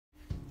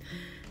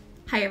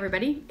Hi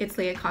everybody, it's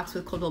Leah Cox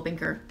with Coldwell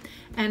Banker,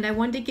 and I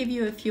wanted to give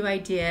you a few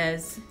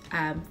ideas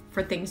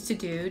for things to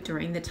do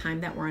during the time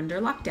that we're under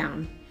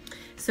lockdown.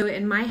 So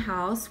in my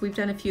house, we've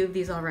done a few of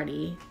these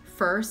already.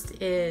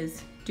 First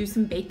is do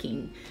some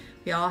baking.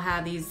 We all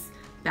have these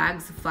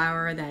bags of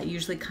flour that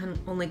usually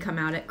only come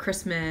out at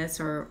Christmas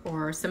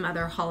or some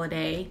other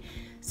holiday.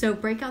 So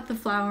break out the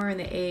flour and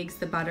the eggs,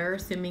 the butter,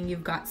 assuming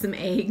you've got some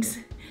eggs,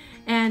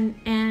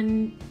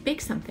 and bake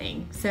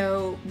something.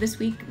 So this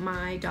week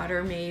my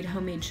daughter made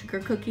homemade sugar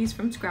cookies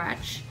from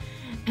scratch,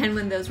 and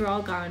when those were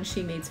all gone,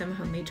 she made some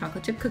homemade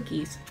chocolate chip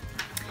cookies.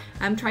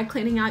 Try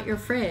cleaning out your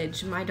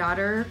fridge. My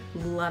daughter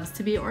loves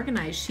to be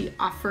organized. She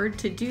offered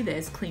to do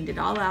this, cleaned it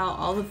all out,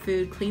 all the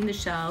food, cleaned the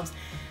shelves,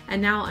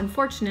 and now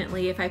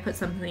unfortunately if I put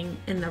something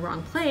in the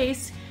wrong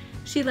place,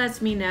 she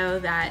lets me know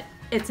that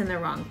it's in the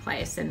wrong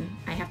place and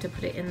I have to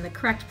put it in the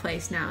correct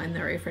place now in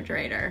the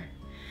refrigerator.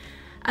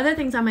 Other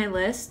things on my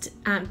list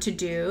to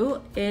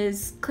do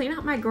is clean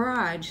out my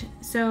garage.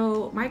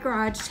 So my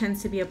garage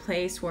tends to be a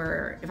place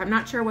where if I'm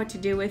not sure what to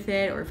do with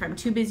it, or if I'm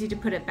too busy to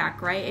put it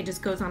back right, it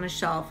just goes on a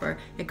shelf or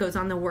it goes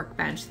on the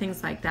workbench,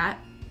 things like that.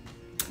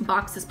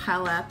 Boxes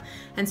pile up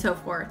and so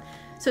forth.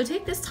 So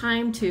take this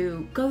time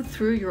to go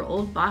through your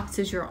old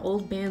boxes, your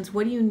old bins.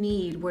 What do you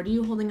need? What are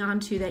you holding on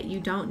to that you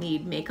don't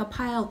need? Make a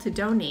pile to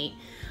donate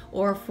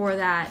or for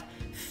that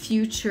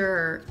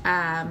future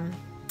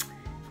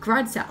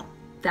garage sale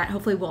that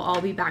hopefully we'll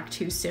all be back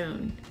to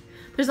soon.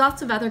 There's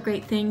lots of other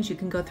great things. You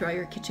can go through all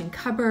your kitchen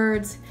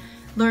cupboards,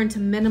 learn to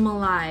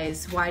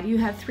minimalize. Why do you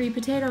have 3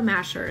 potato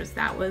mashers?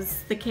 That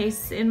was the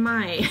case in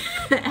my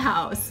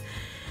house.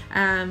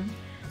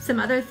 Some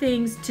other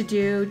things to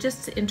do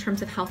just in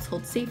terms of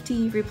household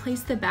safety: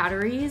 replace the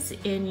batteries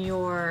in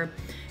your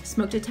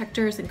smoke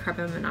detectors and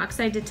carbon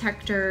monoxide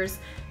detectors.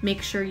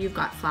 Make sure you've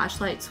got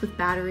flashlights with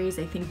batteries.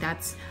 I think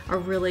that's a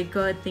really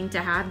good thing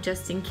to have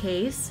just in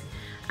case.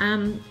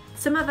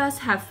 Some of us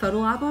have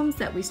photo albums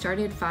that we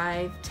started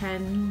 5,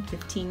 10,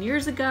 15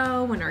 years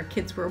ago when our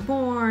kids were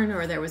born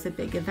or there was a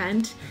big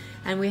event,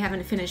 and we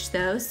haven't finished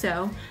those,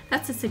 so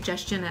that's a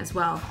suggestion as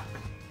well.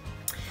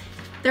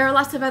 There are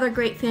lots of other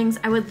great things.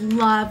 I would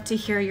love to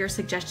hear your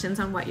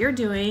suggestions on what you're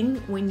doing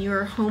when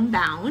you're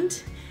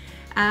homebound.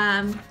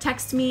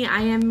 Text me,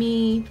 IM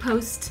me,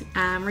 post,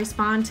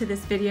 respond to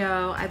this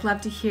video. I'd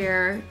love to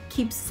hear.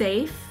 Keep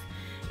safe.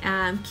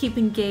 Keep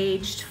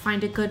engaged,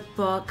 find a good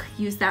book,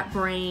 use that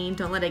brain,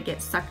 don't let it get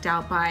sucked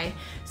out by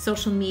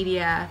social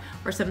media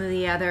or some of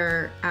the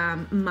other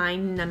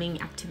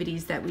mind-numbing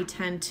activities that we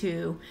tend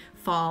to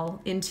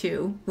fall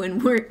into when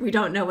we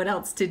don't know what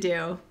else to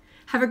do.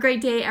 Have a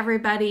great day,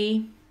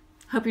 everybody.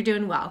 Hope you're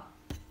doing well.